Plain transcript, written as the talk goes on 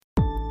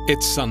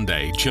It's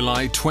Sunday,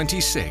 July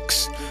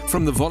 26.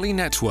 From the Volley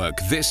Network,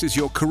 this is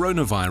your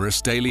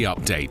Coronavirus Daily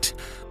Update.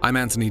 I'm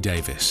Anthony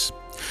Davis.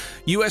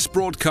 US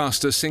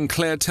broadcaster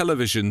Sinclair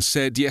Television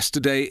said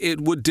yesterday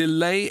it would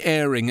delay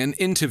airing an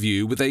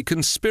interview with a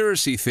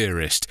conspiracy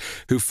theorist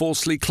who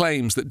falsely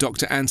claims that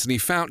Dr. Anthony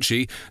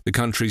Fauci, the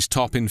country's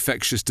top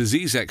infectious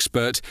disease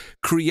expert,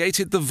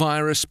 created the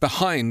virus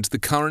behind the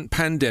current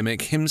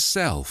pandemic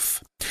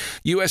himself.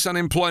 US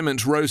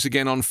unemployment rose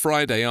again on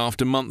Friday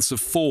after months of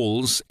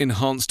falls.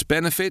 Enhanced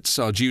benefits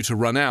are due to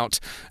run out,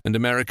 and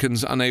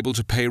Americans unable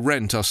to pay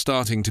rent are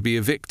starting to be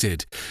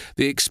evicted.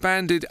 The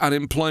expanded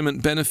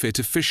unemployment benefit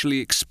officially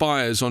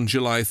expires on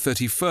July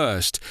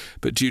 31st,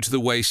 but due to the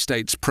way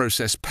states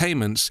process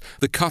payments,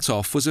 the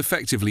cutoff was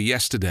effectively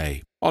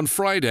yesterday. On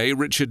Friday,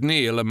 Richard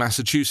Neal, a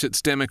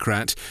Massachusetts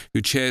Democrat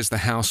who chairs the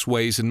House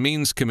Ways and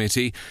Means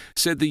Committee,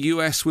 said the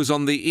US was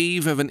on the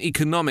eve of an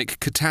economic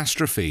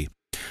catastrophe.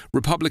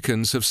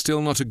 Republicans have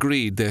still not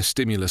agreed their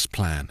stimulus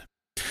plan.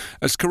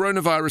 As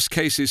coronavirus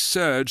cases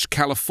surge,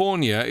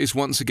 California is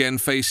once again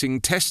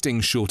facing testing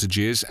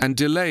shortages and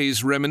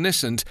delays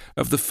reminiscent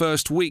of the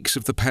first weeks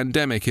of the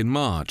pandemic in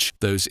March.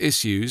 Those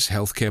issues,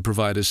 healthcare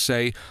providers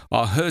say,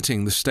 are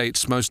hurting the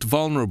state's most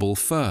vulnerable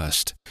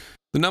first.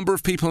 The number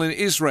of people in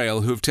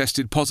Israel who have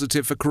tested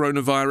positive for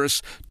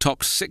coronavirus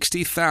topped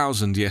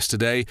 60,000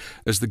 yesterday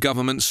as the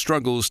government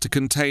struggles to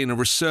contain a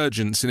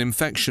resurgence in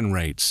infection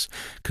rates.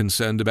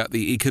 Concerned about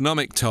the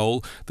economic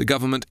toll, the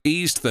government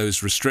eased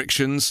those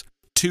restrictions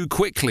too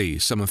quickly,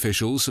 some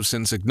officials have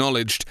since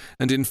acknowledged,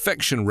 and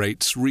infection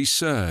rates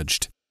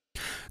resurged.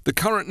 The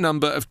current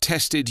number of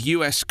tested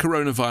US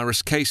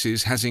coronavirus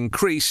cases has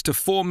increased to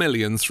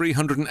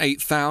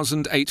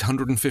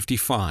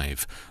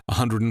 4,308,855.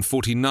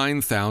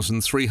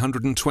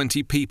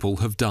 149,320 people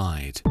have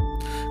died.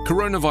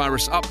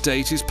 Coronavirus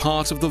Update is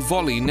part of the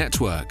Volley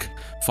Network.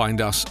 Find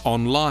us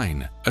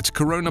online at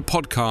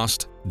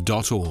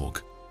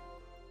coronapodcast.org.